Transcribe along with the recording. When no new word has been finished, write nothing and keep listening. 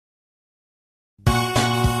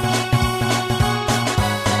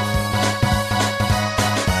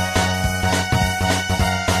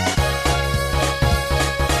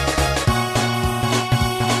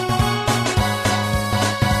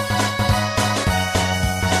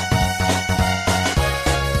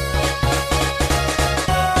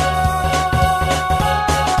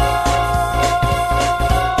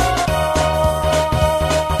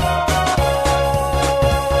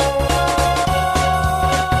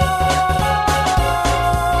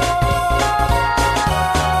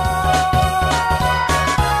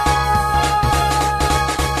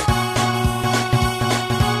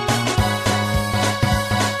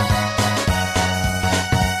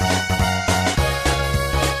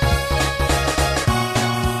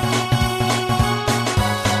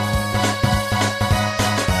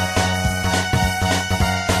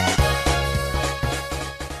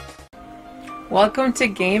Welcome to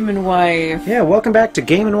Game&Wife. Yeah, welcome back to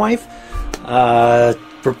Game&Wife.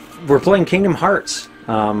 We're playing Kingdom Hearts.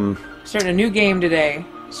 Starting a new game today.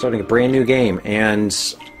 Starting a brand new game, and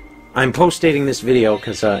I'm post-dating this video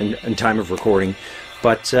because in time of recording.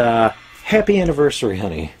 But happy anniversary,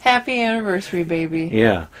 honey. Happy anniversary, baby.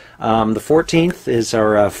 Yeah. The 14th is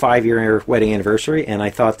our 5-year wedding anniversary, and I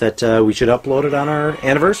thought that we should upload it on our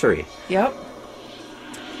anniversary. Yep.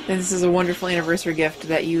 This is a wonderful anniversary gift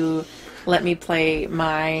that you let me play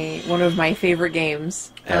one of my favorite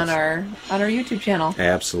games on our YouTube channel.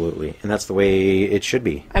 Absolutely, and that's the way it should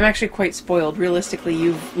be. I'm actually quite spoiled. Realistically,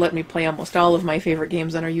 you've let me play almost all of my favorite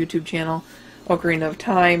games on our YouTube channel. Ocarina of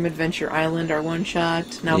Time, Adventure Island, our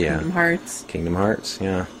one-shot, now Yeah. Kingdom Hearts. Kingdom Hearts,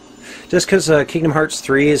 yeah. Just because Kingdom Hearts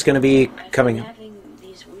 3 is going to be coming. I'm having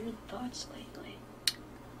these weird thoughts lately.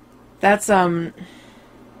 That's, oh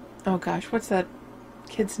gosh, what's that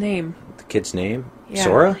kid's name? The kid's name? Yeah.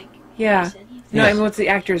 Sora? Like, Yeah. is anything- No, Yes. I mean, what's the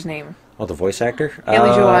actor's name? Oh, the voice actor? Haley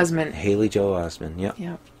Joel Osment. Haley Joel Osment, yep.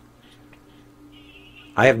 Yeah.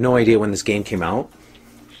 I have no idea when this game came out.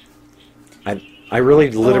 I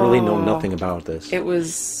really literally know Oh. nothing about this. It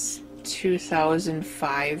was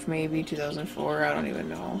 2005, maybe 2004. I don't even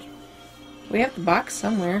know. We have the box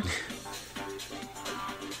somewhere.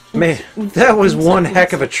 Man, that was one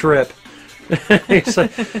heck of a trip. it's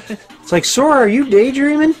like, Sora, are you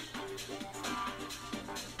daydreaming?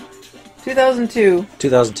 2002.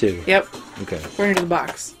 2002. Yep. Okay. According to the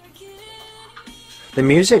box. The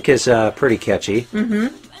music is pretty catchy.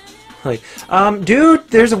 Mm-hmm. Like, dude,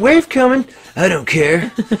 there's a wave coming. I don't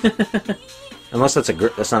care. Unless that's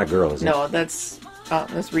that's not a girl, is it? No, that's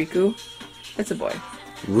Riku. That's a boy.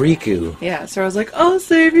 Riku. Yeah. So I was like, "I'll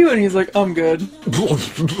save you," and he's like, "I'm good."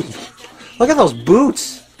 Look at those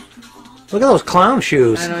boots. Look at those clown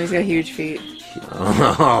shoes. I know he's got huge feet.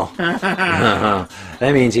 Oh.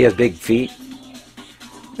 That means he has big feet.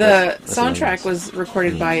 The That's soundtrack nice. was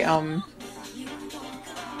recorded by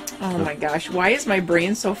Oh my gosh, why is my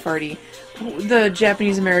brain so farty? The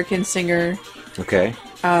Japanese-American singer. Okay.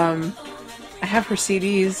 I have her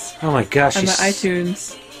CDs Oh my gosh. on the she's-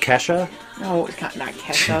 iTunes. Kesha? No, it's not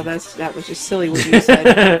Kesha. That was just silly what you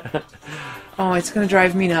said. Oh, it's gonna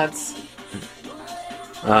drive me nuts.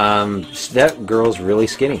 That girl's really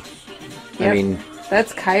skinny. I Yep. mean,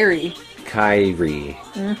 That's Kyrie. Kyrie.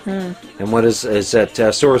 Mm-hmm. And what is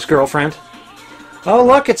that Sora's girlfriend? Oh,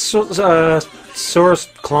 look, it's Sora's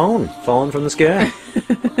clone falling from the sky.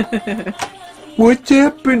 What's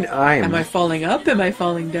happened? Am I falling up? Am I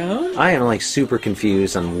falling down? I am like super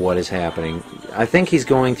confused on what is happening. I think he's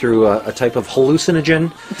going through a type of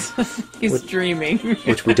hallucinogen, He's dreaming.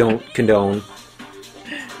 which we don't condone.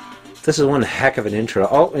 This is one heck of an intro.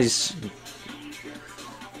 Oh, he's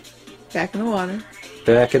Back in the water.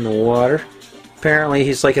 back in the water. Apparently,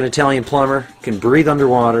 he's like an Italian plumber, can breathe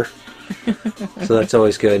underwater. So that's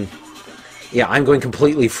always good. Yeah, I'm going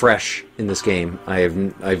completely fresh in this game. I've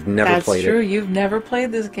never That's played true. it. You've never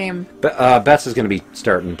played this game. But Beth is going to be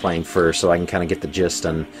starting playing first, so I can kind of get the gist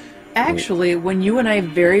on. Actually, when you and I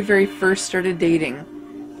very, very first started dating,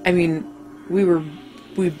 I mean,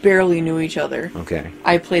 we barely knew each other. Okay.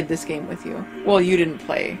 I played this game with you. Well, you didn't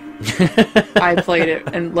play. I played it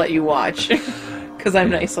and let you watch. Because I'm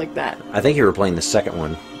nice like that. I think you were playing the second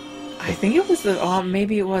one. I think it was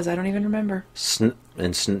maybe it was. I don't even remember. Snow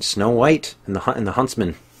White and the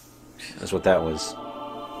Huntsman. That's what that was.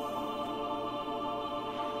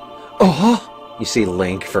 Oh! You see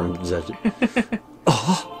Link from Zelda.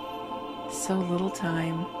 Oh! So little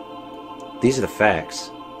time. These are the facts.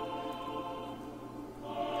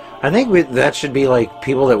 I think that should be like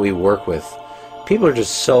people that we work with. People are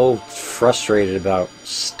just so frustrated about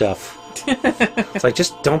stuff. It's like,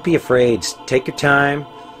 just don't be afraid. Just take your time.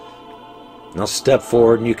 And I'll step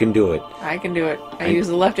forward and you can do it. I can do it. I use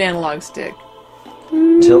the left analog stick.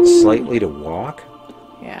 Tilt slightly to walk.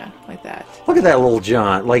 Yeah, like that. Look at that little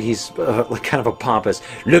John. Like he's like kind of a pompous.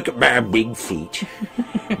 Look at my big feet.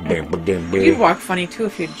 You'd walk funny too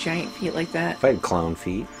if you had giant feet like that. If I had clown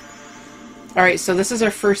feet. Alright, so this is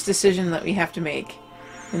our first decision that we have to make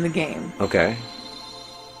in the game. Okay.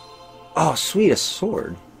 Oh, sweet, a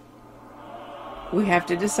sword. We have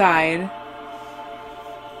to decide.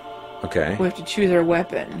 Okay. We have to choose our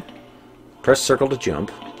weapon. Press circle to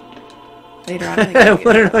jump. Later on. I think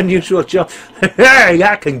What an unusual jump. Hey,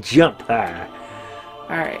 I can jump high.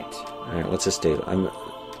 Alright. Alright, what's this do? I'm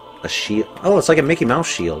a shield. Oh, it's like a Mickey Mouse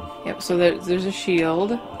shield. Yep, so there's a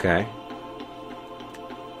shield. Okay.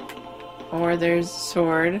 Or there's a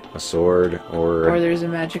sword. A sword Or there's a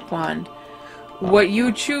magic wand. What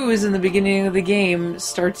you choose in the beginning of the game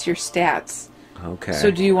starts your stats. Okay. So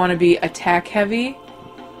do you want to be attack heavy?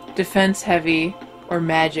 defense heavy, or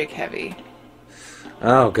magic heavy?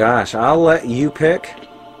 Oh gosh, I'll let you pick.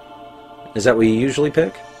 Is that what you usually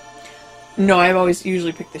pick? No, I've always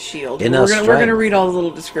usually picked the shield. Inner We're gonna read all the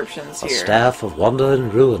little descriptions A here. staff of wonder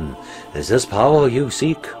and ruin. Is this power you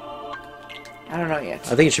seek? I don't know yet.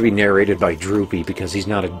 I think it should be narrated by Droopy because he's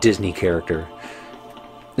not a Disney character.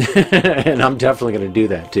 And I'm definitely going to do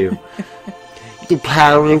that too. The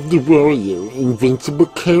power of the warrior, invincible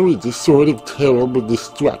courage, a sword of terrible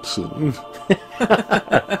destruction.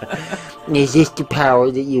 Is this the power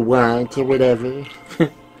that you want, or whatever?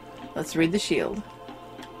 Let's read the shield.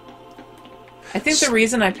 I think the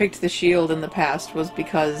reason I picked the shield in the past was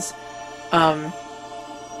because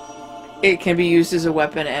it can be used as a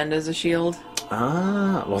weapon and as a shield.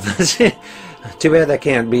 Ah, well that's it. Too bad that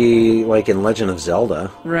can't be like in Legend of Zelda.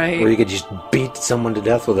 Right. Where you could just beat someone to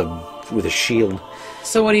death with a shield.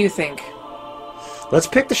 So what do you think? Let's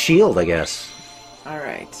pick the shield, I guess.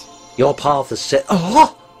 Alright. Your path is set.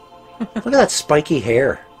 Oh! Look at that spiky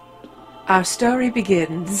hair. Our story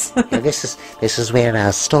begins. Yeah, this is where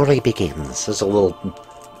our story begins. There's a little...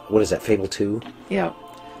 What is that, Fable 2? Yep.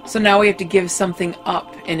 So now we have to give something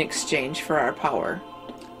up in exchange for our power.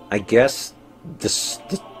 I guess the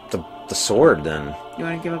sword, then. You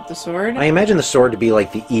want to give up the sword? I imagine the sword to be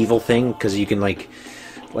like the evil thing, because you can like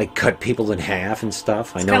cut people in half and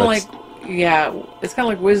stuff. I know kind of that's... like, yeah, it's kind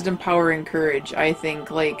of like wisdom, power, and courage. I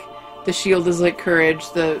think like the shield is like courage,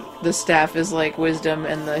 the staff is like wisdom,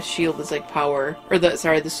 and the shield is like power. Or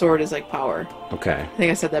the sword is like power. Okay. I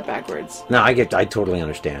think I said that backwards. No, I totally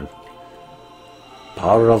understand.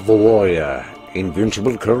 Power of the warrior,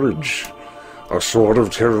 invincible courage, a sword of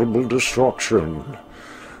terrible destruction.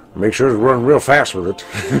 Make sure to run real fast with it.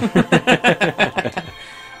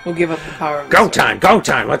 We'll give up the power of the Go sword.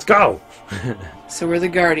 time, let's go! So we're the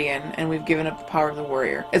guardian, and we've given up the power of the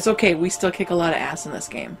warrior. It's okay, we still kick a lot of ass in this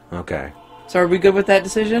game. Okay. So are we good with that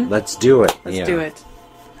decision? Let's do it. Let's do it.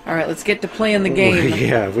 Alright, let's get to playing the game.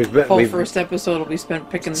 Yeah, Whole first episode will be spent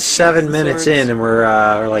picking 7 minutes swords. in, and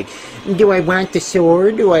we're like, Do I want the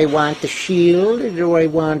sword? Do I want the shield? or do I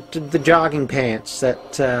want the jogging pants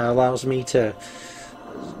that allows me to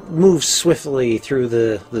move swiftly through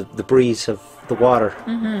the breeze of the water?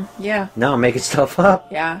 Yeah, Now I'm making stuff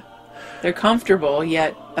up. yeah. They're comfortable,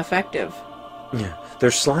 yet effective. Yeah.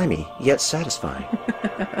 They're slimy, yet satisfying.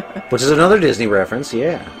 Which is another Disney reference,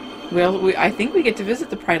 yeah. Well, I think we get to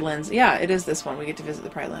visit the Pride Lands. Yeah, it is this one. We get to visit the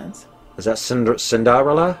Pride Lands. Is that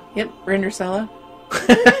Cinderella? Yep, Rindercella.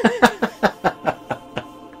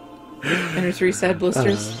 And her 3 sad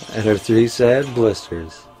blisters. And her 3 sad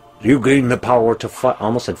blisters. You gain the power to fight.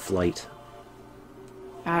 Almost said flight.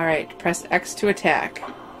 Alright, press X to attack.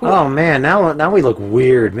 Oh man, now we look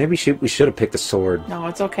weird. Maybe we should have picked the sword. No,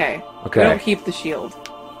 it's okay. Okay. We don't keep the shield.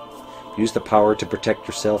 Use the power to protect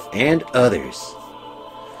yourself and others.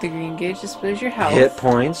 The green gauge displays your health. Hit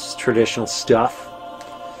points, traditional stuff.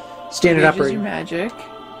 Standard Engages operating. your magic.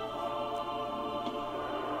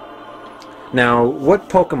 Now, what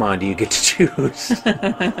Pokemon do you get to choose?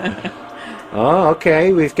 Oh,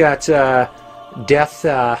 okay. We've got Death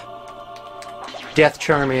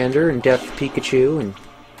Charmander and Death Pikachu and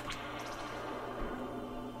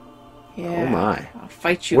Yeah. oh my. I'll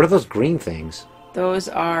fight you. What are those green things? Those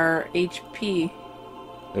are HP.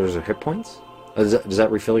 Those are hit points? Does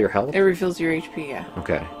that refill your health? It refills your HP, yeah.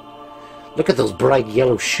 Okay. Look at those bright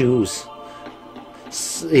yellow shoes.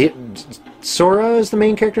 Sora is the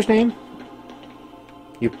main character's name?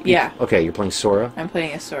 Yeah. Okay, you're playing Sora. I'm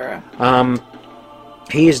playing as Sora.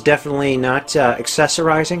 He is definitely not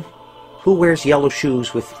accessorizing. Who wears yellow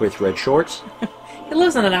shoes with red shorts? He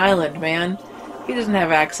lives on an island, man. He doesn't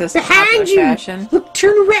have access to Behind popular you! fashion. Look,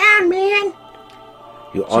 turn around, man!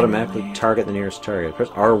 You automatically target the nearest target. Press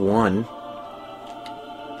R1.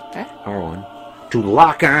 Okay. R1. To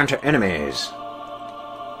lock on to enemies.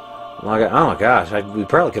 Oh my gosh, we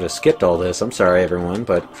probably could have skipped all this. I'm sorry, everyone,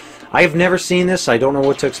 but I have never seen this. I don't know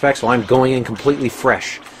what to expect, so I'm going in completely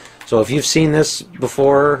fresh. So if you've seen this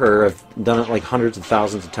before, or have done it like hundreds of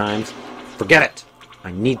thousands of times, forget it.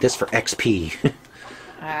 I need this for XP.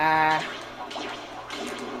 Ah.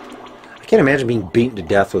 I can't imagine being beaten to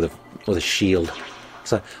death with a shield.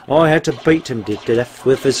 It's like, oh, I had to beat him to death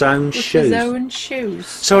with his own shoes. His own shoes.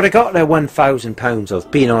 So they got their £1,000 of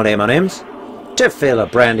peanut M&Ms to fill a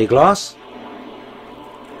brandy glass.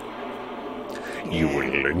 You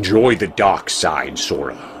will enjoy the dark side,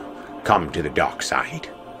 Sora. Come to the dark side.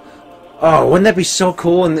 Oh, wouldn't that be so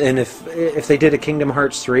cool? And if they did a Kingdom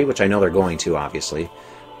Hearts 3, which I know they're going to, obviously,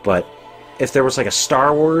 but if there was like a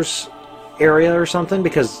Star Wars area or something,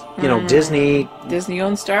 because, you know, Disney Disney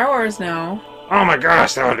owns Star Wars now. Oh my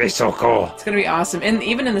gosh, that would be so cool. It's gonna be awesome. And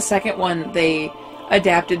even in the second one, they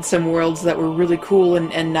adapted some worlds that were really cool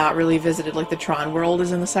and not really visited. Like the Tron world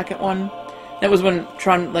is in the second one. That was when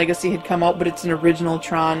Tron Legacy had come out, but it's an original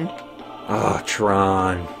Tron. Oh,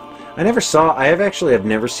 Tron. I have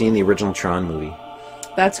never seen the original Tron movie.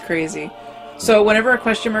 That's crazy. So whenever a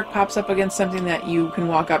question mark pops up against something that you can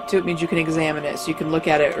walk up to, it means you can examine it. So you can look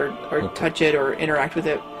at it or touch it or interact with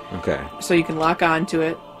it. Okay. So you can lock onto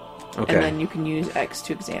it. Okay. And then you can use X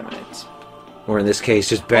to examine it. Or in this case,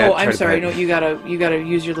 just bad. Oh, I'm sorry. No, you gotta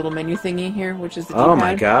use your little menu thingy here, which is the D-pad. Oh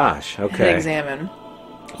my gosh. Okay. And examine.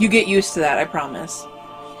 You get used to that, I promise.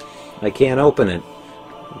 I can't open it.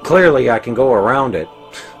 Clearly, I can go around it,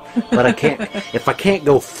 but I can't. If I can't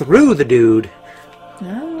go through the dude.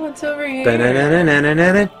 Oh, what's over here?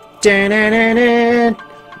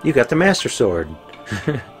 You got the Master Sword.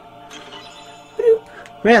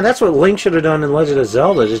 Man, that's what Link should have done in Legend of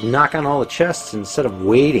Zelda. Just knock on all the chests instead of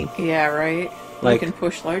waiting. Yeah, right. Like, you can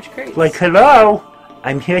push large crates. Like, hello,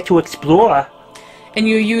 I'm here to explore. And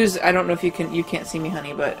you use, I don't know if you can't see me,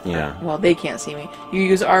 honey, but... Yeah. Well, they can't see me. You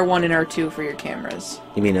use R1 and R2 for your cameras.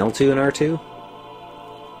 You mean L2 and R2?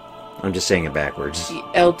 I'm just saying it backwards.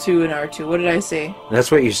 L2 and R2. What did I say?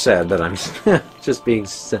 That's what you said, but I'm just being...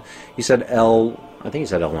 You said L... I think you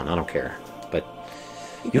said L1. I don't care. But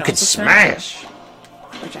you can smash!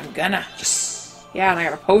 Which I'm gonna. Just... Yeah, and I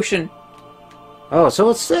got a potion. Oh, so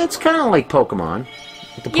it's kind of like Pokemon.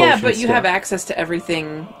 Yeah, but you have access to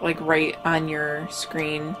everything, like, right on your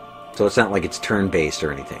screen. So it's not like it's turn-based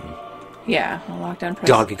or anything. Yeah, lockdown press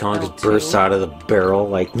Donkey Kong L2. just bursts out of the barrel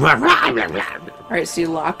like... Alright, so you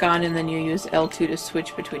lock on and then you use L2 to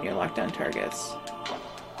switch between your lockdown targets.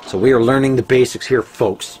 So we are learning the basics here,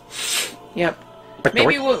 folks. Yep.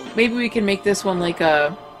 Maybe we can make this one like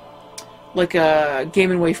a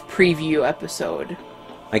Game&Wife preview episode.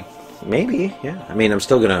 Maybe, yeah. I mean, I'm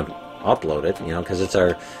still gonna upload it, because it's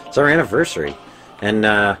our anniversary, and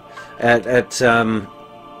I'm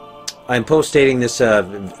post-dating this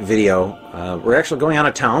video. We're actually going out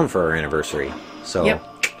of town for our anniversary, so yep.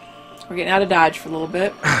 We're getting out of Dodge for a little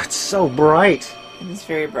bit. It's so bright. It's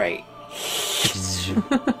very bright.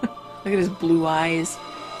 Look at his blue eyes.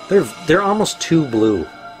 They're almost too blue.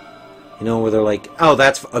 Where they're like, oh,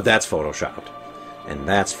 that's photoshopped, and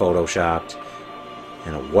that's photoshopped,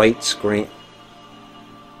 and a white screen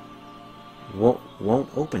won't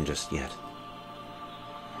open just yet.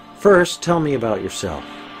 First, tell me about yourself.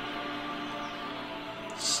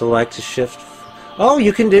 Select to shift. Oh,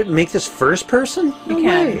 you can make this first person? No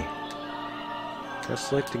way. Press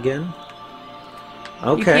select again.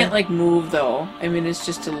 Okay. You can't move though. I mean, it's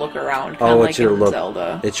just to look around. It's your look.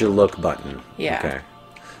 Zelda. It's your look button. Yeah. Okay.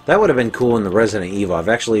 That would have been cool in the Resident Evil. I've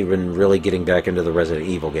actually been really getting back into the Resident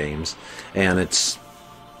Evil games, and it's...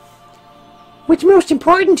 What's most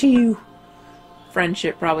important to you?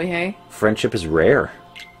 Friendship, probably, hey? Friendship is rare.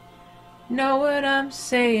 Know what I'm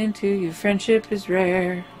saying to you? Friendship is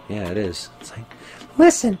rare. Yeah, it is. It's like,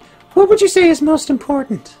 listen, what would you say is most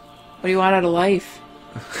important? What do you want out of life?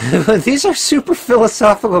 These are super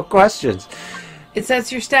philosophical questions.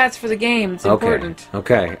 That's your stats for the game. It's important.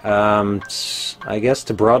 Okay. I guess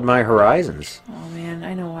to broaden my horizons. Oh, man,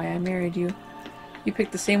 I know why I married you. You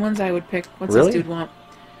picked the same ones I would pick. What's Really? this dude want?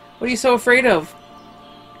 What are you so afraid of?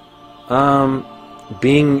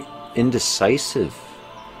 Being indecisive,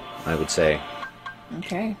 I would say.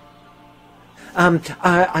 Okay.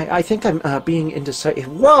 I think I'm being indecisive.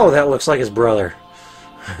 Whoa, that looks like his brother.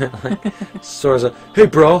 Sort of. Hey,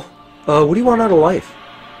 bro. What do you want out of life?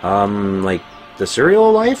 Like the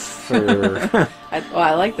cereal life? Or...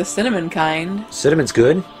 I like the cinnamon kind. Cinnamon's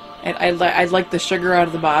good. I'd like the sugar out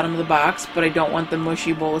of the bottom of the box, but I don't want the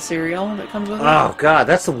mushy bowl of cereal that comes with it. Oh, God,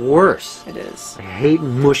 that's the worst. It is. I hate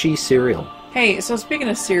mushy cereal. Hey, so speaking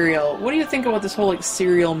of cereal, what do you think about this whole,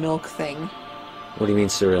 cereal milk thing? What do you mean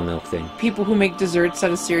cereal milk thing? People who make desserts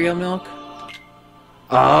out of cereal milk?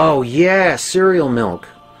 Oh, yeah, cereal milk.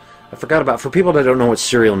 I forgot about... For people that don't know what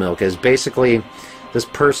cereal milk is, basically, this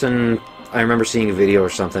person... I remember seeing a video or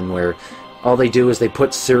something where... All they do is they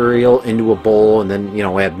put cereal into a bowl and then,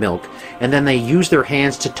 add milk. And then they use their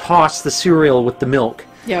hands to toss the cereal with the milk.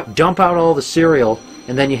 Yep. Dump out all the cereal,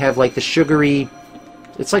 and then you have, the sugary...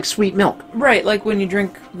 It's like sweet milk. Right, like when you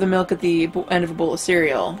drink the milk at the end of a bowl of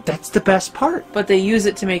cereal. That's the best part. But they use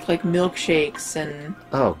it to make, milkshakes and...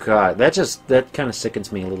 Oh, God. That kind of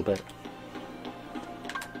sickens me a little bit.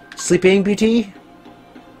 Sleeping Beauty?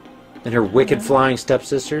 And her wicked flying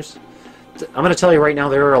stepsisters? I'm going to tell you right now,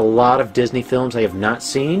 there are a lot of Disney films I have not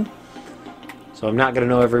seen, so I'm not going to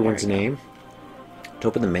know everyone's name. To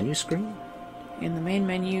open the menu screen? In the main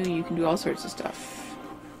menu, you can do all sorts of stuff.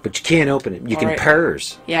 But you can't open it. You can Alright.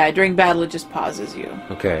 purse. Yeah, during battle it just pauses you.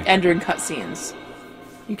 Okay. And during cutscenes,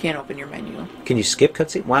 you can't open your menu. Can you skip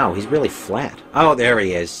cutscene? Wow, he's really flat. Oh, there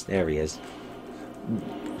he is. There he is.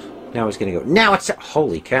 Now he's going to go. Now it's...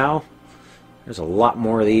 Holy cow. There's a lot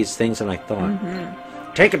more of these things than I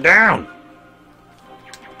thought. Take him down!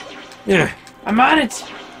 Yeah. I'm on it!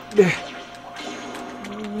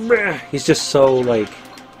 He's just so, like...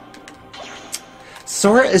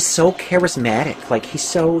 Sora is so charismatic. Like,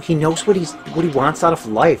 he knows what he wants out of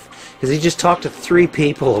life. Because he just talked to 3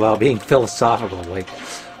 people about being philosophical. Like,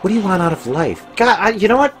 what do you want out of life? God, you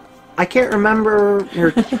know what? I can't remember...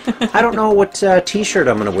 I don't know what t-shirt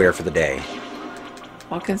I'm going to wear for the day.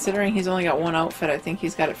 Well, considering he's only got one outfit, I think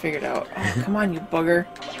he's got it figured out. Oh, come on, you bugger.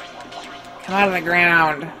 Come out of the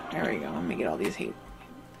ground. There we go. Let me get all these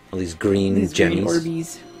All these green green gemmies.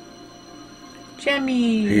 Orbeez.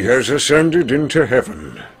 Jemmies! He has ascended into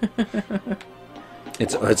heaven.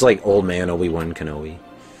 It's like old man Obi-Wan Kenobi.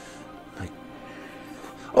 Like,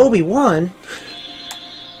 Obi-Wan?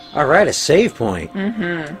 Alright, a save point.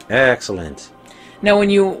 Excellent. Now, when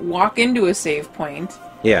you walk into a save point,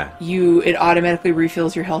 Yeah. it automatically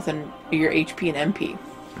refills your health and your HP and MP.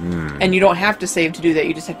 And you don't have to save to do that.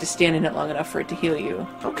 You just have to stand in it long enough for it to heal you.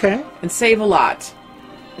 Okay. And save a lot.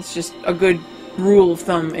 It's just a good rule of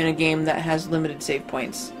thumb in a game that has limited save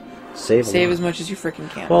points. Save Save as much as you freaking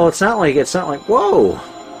can. Well, it's not like, whoa!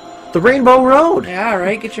 The Rainbow Road! Yeah,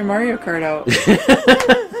 right? Get your Mario Kart out.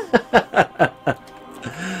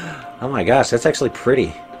 Oh my gosh, that's actually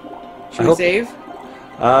pretty. Should we save?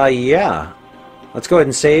 Yeah. Let's go ahead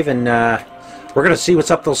and save, and we're gonna see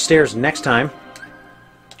what's up those stairs next time.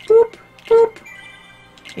 Boop, boop.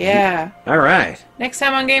 Yeah. Alright. Next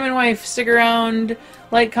time on Game&Wife, stick around,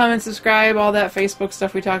 like, comment, subscribe, all that Facebook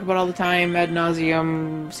stuff we talk about all the time, ad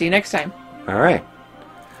nauseum. See you next time. Alright.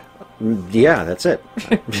 Yeah, that's it.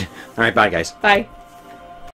 Alright, bye guys. Bye.